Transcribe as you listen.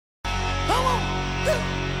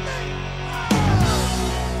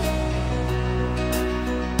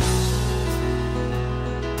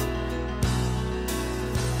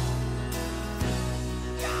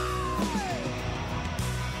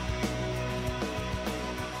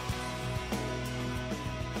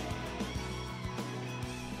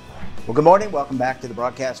Well, good morning. Welcome back to the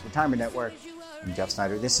Broadcast Retirement Network. I'm Jeff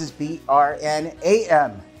Snyder. This is BRN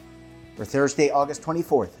AM for Thursday, August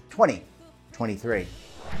 24th, 2023.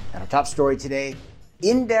 And our top story today,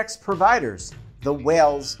 index providers, the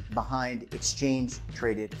whales behind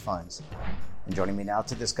exchange-traded funds. And joining me now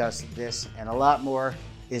to discuss this and a lot more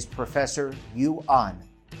is Professor Yu An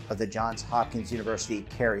of the Johns Hopkins University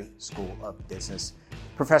Carey School of Business.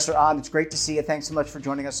 Professor An, it's great to see you. Thanks so much for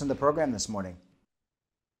joining us on the program this morning.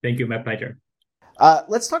 Thank you. My pleasure.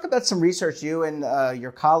 Let's talk about some research you and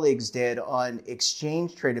your colleagues did on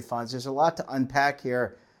exchange-traded funds. There's a lot to unpack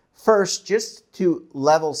here. First, just to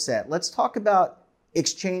level set, let's talk about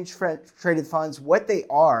exchange-traded funds, what they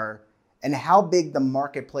are, and how big the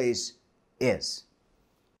marketplace is.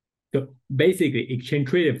 So basically,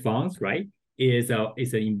 exchange-traded funds, right, is an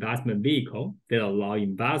investment vehicle that allow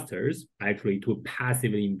investors actually to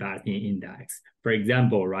passively invest in index. For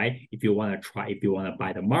example, right, if you want to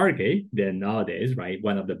buy the market, then nowadays, right,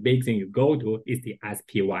 one of the big things you go to is the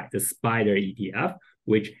SPY, the SPDR ETF,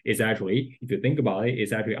 which is actually, if you think about it,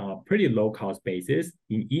 is actually on a pretty low cost basis.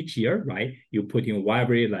 In each year, right, you put in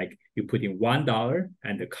 $1,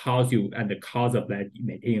 and the cost of that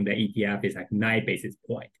maintaining the ETF is like 9 basis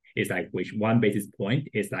points. It's like which 1 basis point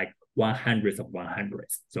is like 100th of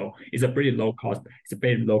 100th. So it's a pretty low cost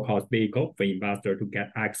vehicle for investor to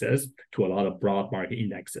get access to a lot of broad market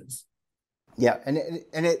indexes. Yeah, and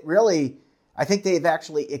it really, I think they've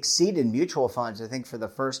actually exceeded mutual funds, I think, for the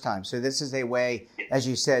first time. So this is a way, as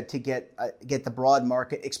you said, to get the broad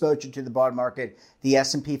market exposure to the broad market. The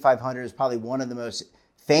S&P 500 is probably one of the most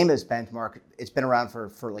famous benchmark. It's been around for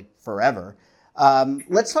like forever.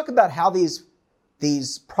 Let's talk about how these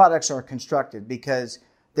products are constructed, because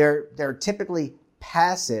they're typically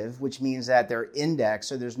passive, which means that they're indexed,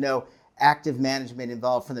 so there's no active management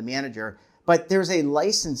involved from the manager. But there's a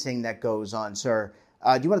licensing that goes on, sir.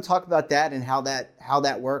 Do you want to talk about that and how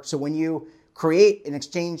that works? So when you create an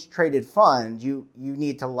exchange-traded fund, you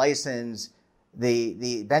need to license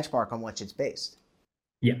the benchmark on which it's based.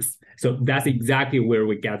 Yes. So that's exactly where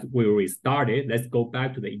we started. Let's go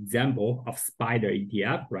back to the example of SPDR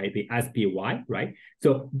ETF, right? The SPY, right?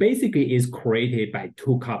 So basically it's created by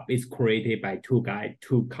two companies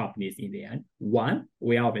in the end. One,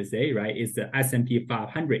 we always say, right, is the S&P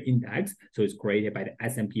 500 index. So it's created by the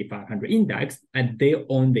S&P 500 index, and they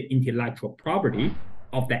own the intellectual property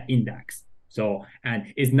of that index. So,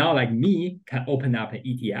 and it's not like me can open up an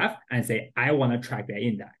ETF and say, I want to track that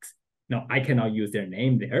index. No, I cannot use their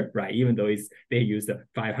name there, right? Even though they use the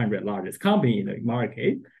 500 largest company in the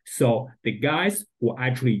market. So the guys who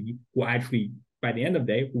actually, by the end of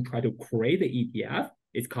the day, who try to create the ETF,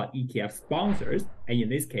 it's called ETF sponsors. And in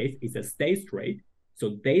this case, it's a State Street.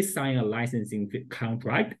 So they sign a licensing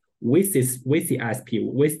contract with the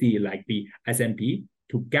S&P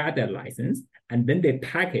to get that license. And then they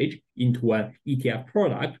package into an ETF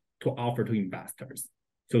product to offer to investors.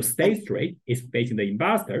 So State Street is facing the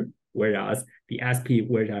investor, whereas the S&P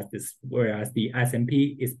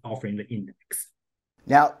is offering the index.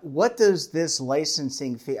 Now, what does this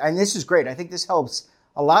licensing fee? And this is great. I think this helps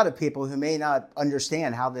a lot of people who may not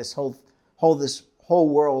understand how this whole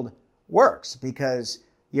world works, because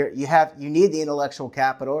you need the intellectual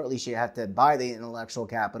capital, or at least you have to buy the intellectual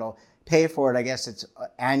capital, pay for it. I guess it's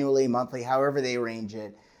annually, monthly, however they arrange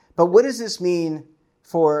it. But what does this mean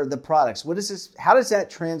for the products? How does that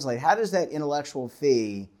translate? How does that intellectual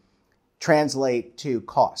fee translate to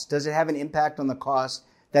cost? Does it have an impact on the cost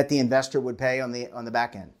that the investor would pay on the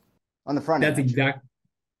back end, on the front end? So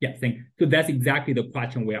that's exactly the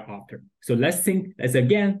question we're after. So let's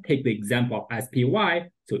again take the example of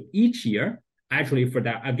SPY. So each year, actually for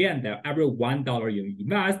that, again, the every $1 you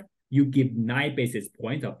invest, you give 9 basis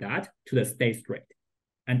points of that to the State Street.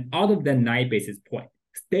 And out of the 9 basis points,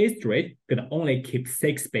 State Street can only keep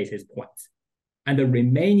 6 basis points. And the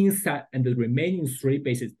remaining 3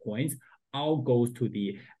 basis points all goes to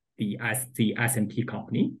the S&P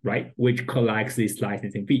company, right, which collects this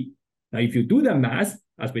licensing fee. Now, if you do the math,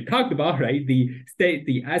 as we talked about, right, the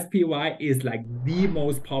SPY is like the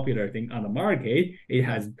most popular thing on the market. It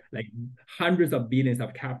has like hundreds of billions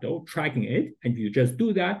of capital tracking it. And if you just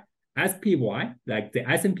do that, SPY, like the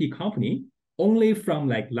S&P company, only from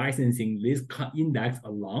like licensing this index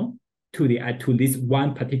alone to this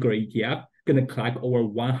one particular ETF, going to collect over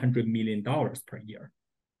 $100 million per year.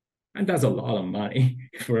 And that's a lot of money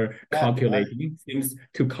for calculating, seems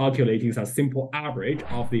to calculating some simple average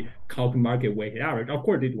of the market weighted average. Of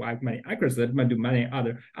course, they do many accuracy, they do many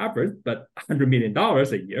other efforts, but $100 million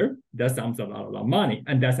a year, that sounds a lot of money.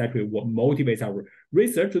 And that's actually what motivates our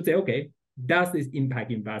research to say, okay, does this impact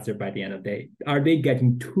investor by the end of the day? Are they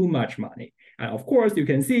getting too much money? And of course, you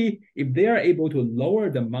can see if they are able to lower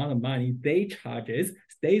the amount of money they charges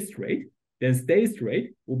State Street, then State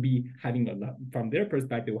Street will be having from their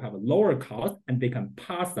perspective, will have a lower cost, and they can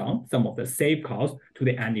pass on some of the save costs to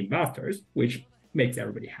the end investors, which makes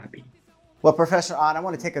everybody happy. Well, Professor An, I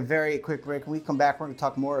want to take a very quick break. When we come back, we're going to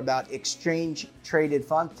talk more about exchange-traded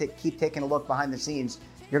funds. Keep taking a look behind the scenes.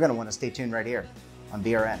 You're going to want to stay tuned right here on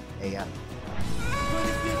BRN AM.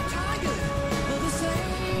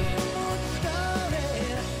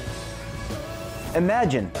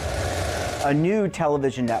 Imagine a new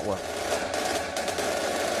television network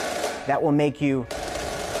that will make you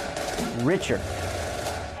richer,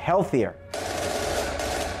 healthier,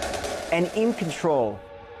 and in control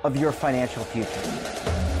of your financial future.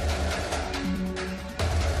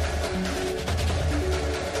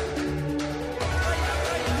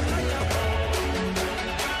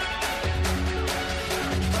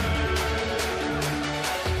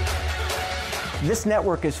 This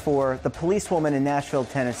network is for the policewoman in Nashville,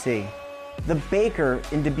 Tennessee, the baker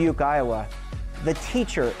in Dubuque, Iowa, the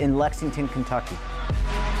teacher in Lexington, Kentucky.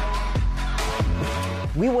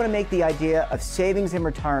 We want to make the idea of savings and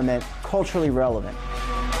retirement culturally relevant.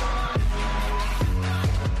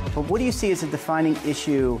 But what do you see as a defining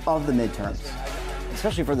issue of the midterms,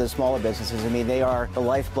 especially for the smaller businesses? I mean, they are the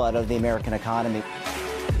lifeblood of the American economy.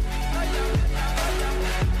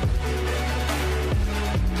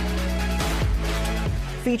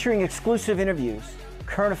 Featuring exclusive interviews,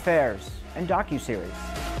 current affairs, and docuseries.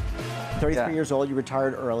 33 years old, you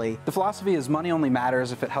retired early. The philosophy is money only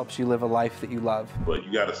matters if it helps you live a life that you love. But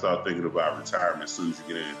you got to start thinking about retirement as soon as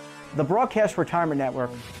you get in. The Broadcast Retirement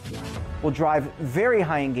Network will drive very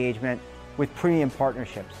high engagement with premium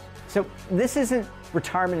partnerships. So this isn't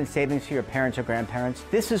retirement and savings for your parents or grandparents.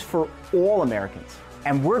 This is for all Americans.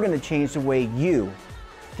 And we're going to change the way you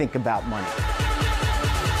think about money.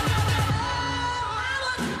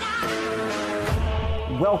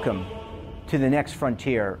 Welcome to the next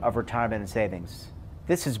frontier of retirement and savings.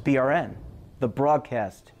 This is BRN, the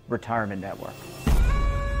Broadcast Retirement Network.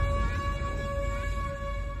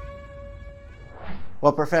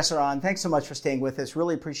 Well, Professor An, thanks so much for staying with us.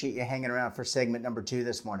 Really appreciate you hanging around for segment number 2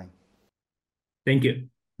 this morning. Thank you.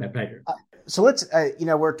 My pleasure. So let's,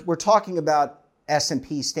 we're talking about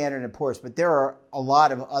S&P Standard & Poor's, but there are a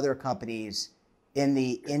lot of other companies in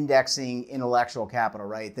the indexing intellectual capital,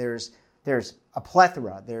 right? There's a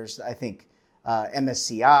plethora. There's, I think,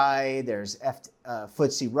 MSCI, there's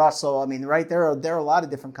FTSE Russell. I mean, right, there are a lot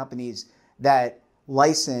of different companies that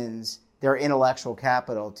license their intellectual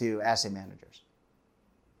capital to asset managers.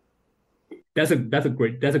 That's a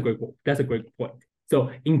great point.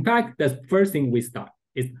 So in fact, the first thing we start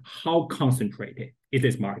is how concentrated is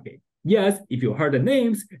this market. Yes, if you heard the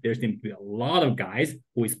names, there seems to be a lot of guys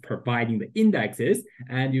who is providing the indexes,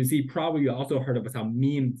 and you see probably you also heard of some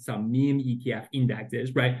meme ETF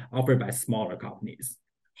indexes, right, offered by smaller companies.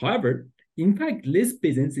 However, in fact, this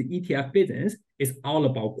business, the ETF business, is all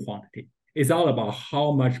about quantity. It's all about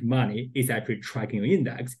how much money is actually tracking your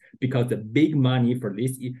index, because the big money for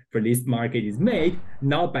this market is made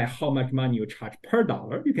not by how much money you charge per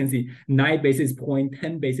dollar. You can see 9 basis point,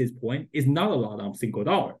 10 basis point is not a lot on single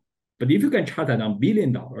dollar. But if you can charge that on $1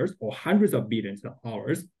 billion or hundreds of billions of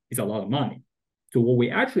dollars, it's a lot of money. So what we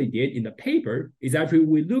actually did in the paper is actually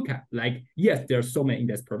we look at, like, yes, there are so many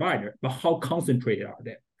index providers, but how concentrated are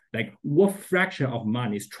they? Like, what fraction of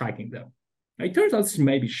money is tracking them? It turns out this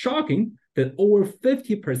may be shocking that over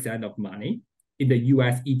 50% of money in the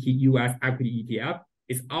US equity ETF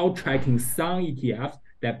is all tracking some ETFs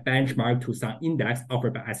that benchmark to some index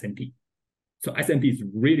offered by S&P. So S&P is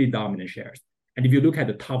really dominant shares. And if you look at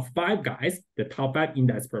the top 5 guys, the top 5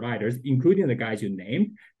 index providers, including the guys you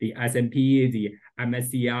named, the S&P, the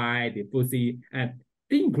MSCI, the FTSE, and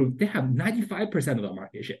they have 95% of the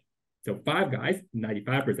market share. So 5 guys,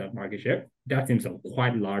 95% market share. That seems a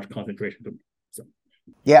quite large concentration to me. So,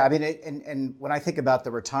 yeah, I mean, and when I think about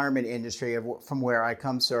the retirement industry from where I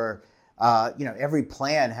come, sir, every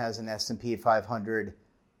plan has an S&P 500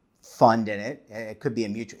 fund in it. It could be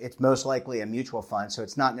it's most likely a mutual fund, so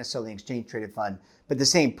it's not necessarily an exchange traded fund, but the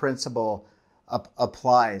same principle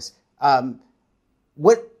applies.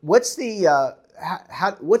 What are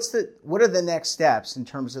the next steps in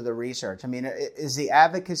terms of the research? I mean, is the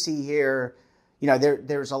advocacy here,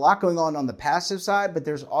 there's a lot going on the passive side, but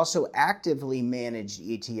there's also actively managed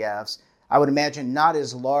ETFs. I would imagine not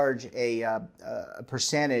as large a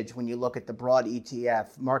percentage when you look at the broad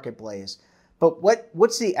ETF marketplace. But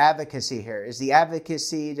what's the advocacy here? Is the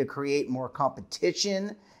advocacy to create more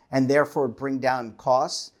competition and therefore bring down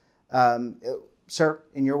costs? Sir,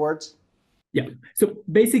 in your words? Yeah. So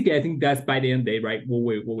basically, I think that's by the end of the day, right?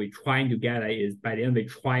 What we're trying to get at is by the end of the day,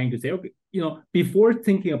 trying to say, okay, before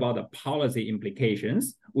thinking about the policy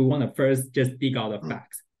implications, we want to first just dig out the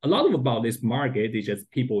facts. A lot about this market is just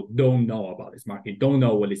people don't know about this market, don't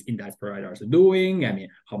know what these index providers are doing. I mean,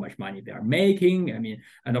 how much money they are making. I mean,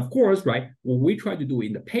 and of course, right, what we try to do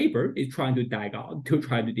in the paper is try to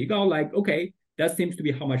dig out like, okay, that seems to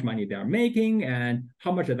be how much money they are making and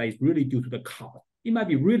how much of that is really due to the cost. It might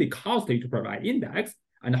be really costly to provide index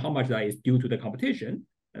and how much that is due to the competition.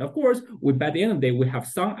 And of course, by the end of the day, we have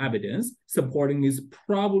some evidence supporting this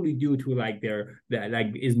probably due to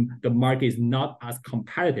the market is not as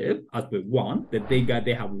competitive as we want, that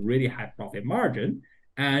they have really high profit margin.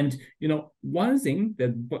 And one thing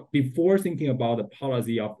that before thinking about the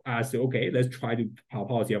policy of okay, let's try to have a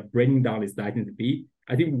policy of bringing down this licensing fee.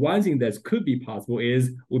 I think one thing that could be possible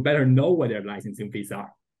is we better know what their licensing fees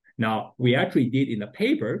are. Now, we actually did in the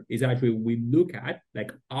paper is actually we look at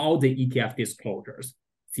like all the ETF disclosures,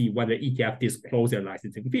 see whether ETF disclose their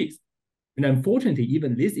licensing fees. And unfortunately,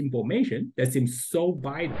 even this information that seems so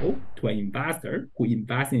vital to an investor who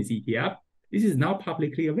invests in this ETF, this is not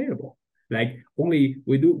publicly available. Like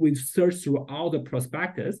we search through all the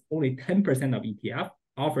prospectus, only 10% of ETF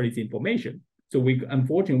offer this information. So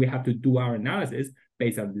unfortunately, we have to do our analysis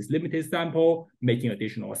based on this limited sample, making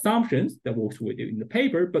additional assumptions that we do in the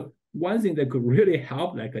paper. But one thing that could really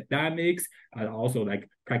help like academics and also like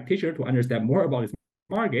practitioners to understand more about this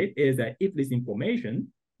market is that if this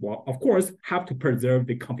information, well, of course, have to preserve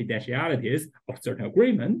the confidentialities of certain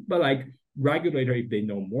agreement, but like regulator, if they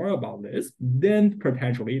know more about this, then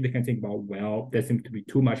potentially they can think about, well, there seems to be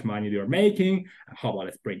too much money they're making. How about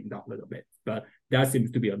let's bring it down a little bit? But that seems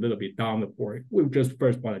to be a little bit down the board. We just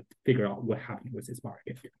first want to figure out what happened with this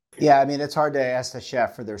market. Yeah, I mean, it's hard to ask the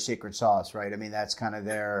chef for their secret sauce, right? I mean, that's kind of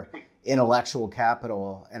their intellectual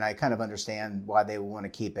capital, and I kind of understand why they want to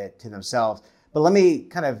keep it to themselves. But let me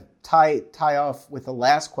kind of tie off with the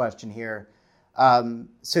last question here.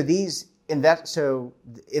 So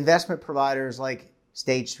investment providers like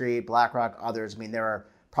State Street, BlackRock, others, I mean, there are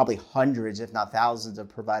probably hundreds, if not thousands of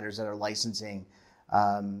providers that are licensing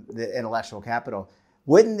the intellectual capital.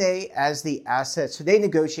 Wouldn't they, as the assets, so they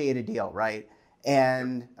negotiate a deal, right?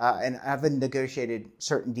 And have negotiated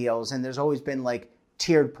certain deals, and there's always been like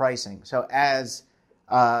tiered pricing. So as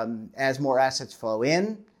more assets flow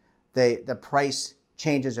in, the price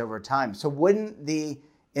changes over time. So wouldn't the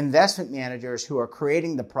investment managers who are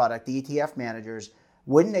creating the product, the ETF managers,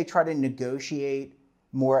 wouldn't they try to negotiate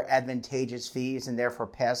more advantageous fees and therefore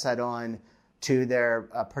pass that on to their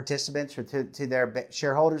participants or to their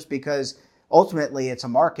shareholders? Because ultimately it's a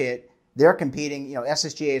market. They're competing,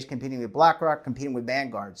 SSGA is competing with BlackRock, competing with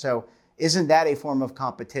Vanguard. So isn't that a form of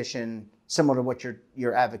competition similar to what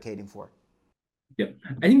you're advocating for? Yeah,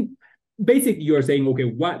 I think basically you're saying, okay,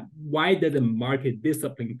 why does the market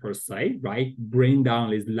discipline per se, right, bring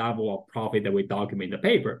down this level of profit that we document in the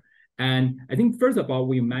paper? And I think first of all,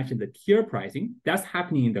 we mentioned the tier pricing. That's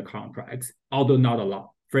happening in the contracts, although not a lot.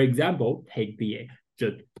 For example, take the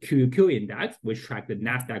QQQ index, which track the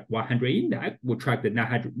NASDAQ 100 index, will track the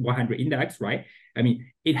NASDAQ 100 index, right? I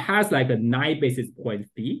mean, it has like a 9 basis point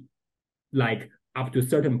fee, like up to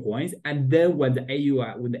certain points. And then when the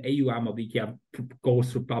AUM of the ETF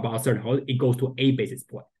goes to about a certain point, it goes to 8 basis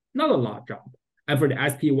points. Not a lot jump. And for the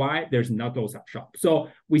SPY, there's not those jump. So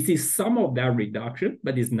we see some of that reduction,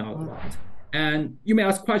 but it's not a lot. And you may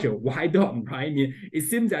ask the question, why don't, right? I mean, it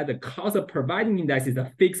seems that the cost of providing index is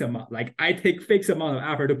a fixed amount. Like I take fixed amount of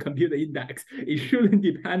effort to compute the index. It shouldn't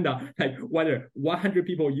depend on like whether 100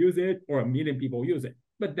 people use it or 1 million people use it.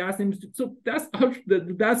 But that seems to, so that's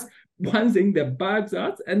one thing that bugs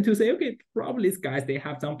us. And to say, okay, probably these guys, they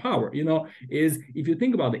have some power, is if you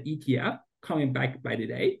think about the ETF, coming back by the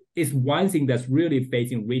day, is one thing that's really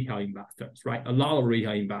facing retail investors, right? A lot of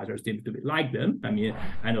retail investors seem to be like them. I mean,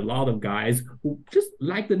 and a lot of guys who just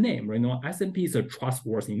like the name, right? S&P is a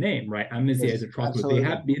trustworthy name, right? MSCI is a trustworthy. They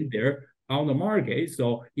have been there on the market.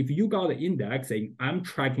 So if you got the index saying I'm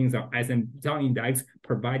tracking some some index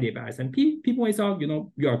provided by S&P, people may say,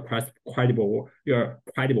 you're a credible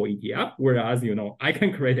ETF. Whereas, I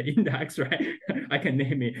can create an index, right? I can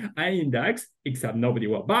name it an index, except nobody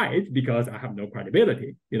will buy it because I have no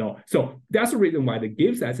credibility, So that's the reason why it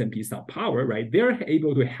gives S&P some power, right? They're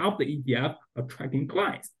able to help the ETF attracting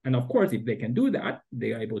clients. And of course, if they can do that,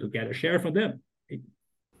 they are able to get a share from them.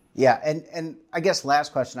 Yeah, and I guess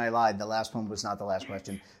last question, I lied. The last one was not the last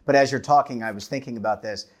question. But as you're talking, I was thinking about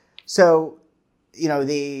this. So,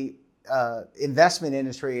 the investment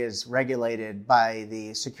industry is regulated by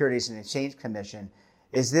the Securities and Exchange Commission.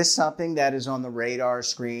 Is this something that is on the radar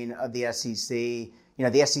screen of the SEC?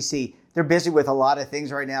 The SEC, they're busy with a lot of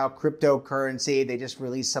things right now. Cryptocurrency, they just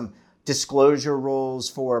released some disclosure rules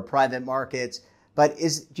for private markets. But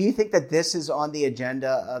do you think that this is on the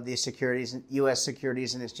agenda of the U.S.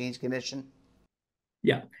 Securities and Exchange Commission?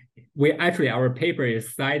 Yeah, our paper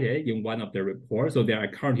is cited in one of the reports. So they are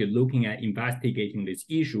currently looking at investigating these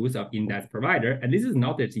issues of index provider. And this is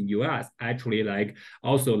not just in US, actually,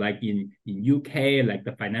 also in UK,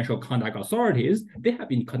 the financial conduct authorities, they have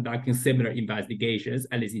been conducting similar investigations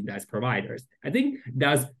at these index providers. I think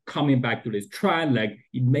that's coming back to this trend.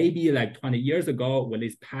 It may be 20 years ago when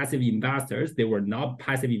these passive investors,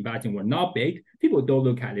 passive investing were not big. People don't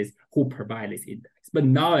look at this, who provide this index. But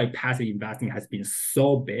now passive investing has been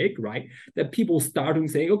so big, right, that people start to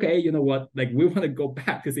say, okay, you know what, we want to go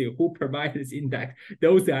back to see who provides this index.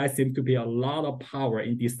 Those guys seem to be a lot of power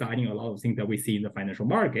in deciding a lot of things that we see in the financial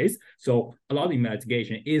markets. So a lot of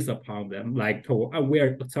investigation is upon them.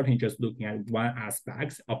 We're certainly just looking at one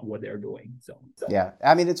aspect of what they're doing. So yeah,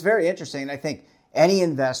 I mean, it's very interesting. And I think any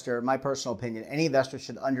investor, my personal opinion, any investor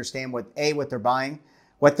should understand what they're buying,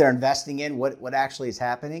 what they're investing in, what actually is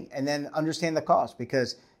happening, and then understand the cost.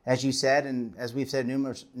 Because as you said, and as we've said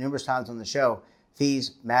numerous times on the show,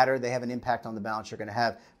 fees matter. They have an impact on the balance you're going to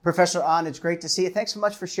have. Professor An, it's great to see you. Thanks so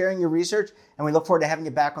much for sharing your research, and we look forward to having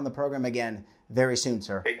you back on the program again very soon,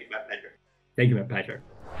 sir. Thank you, my pleasure. Thank you, my pleasure.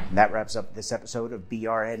 And that wraps up this episode of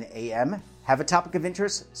BRN AM. Have a topic of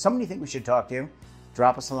interest, someone you think we should talk to?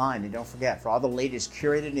 Drop us a line, and don't forget, for all the latest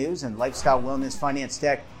curated news and lifestyle, wellness, finance,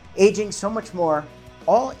 tech, aging, so much more,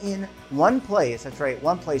 all in one place. That's right,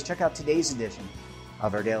 one place. Check out today's edition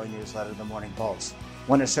of our daily newsletter, The Morning Pulse.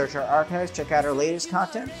 Want to search our archives, check out our latest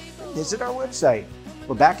content? Visit our website.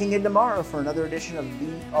 We're backing in tomorrow for another edition of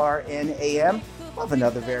BRN AM. We'll have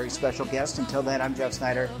another very special guest. Until then, I'm Jeff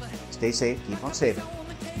Snyder. Stay safe, keep on saving.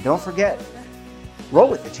 And don't forget, roll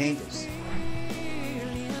with the changes.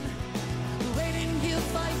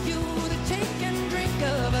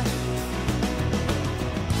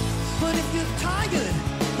 But if you're tired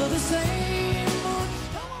of the same old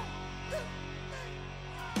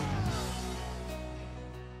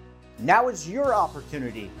Now is your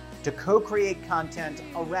opportunity to co-create content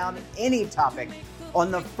around any topic on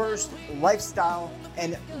the First Lifestyle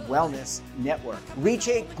and Wellness Network. Reach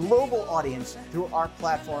a global audience through our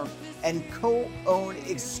platform and co-own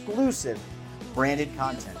exclusive branded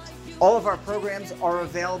content. All of our programs are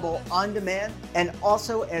available on demand and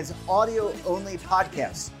also as audio-only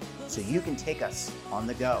podcasts, so you can take us on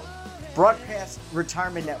the go. Broadcast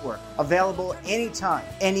Retirement Network, available anytime,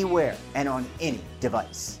 anywhere, and on any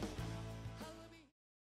device.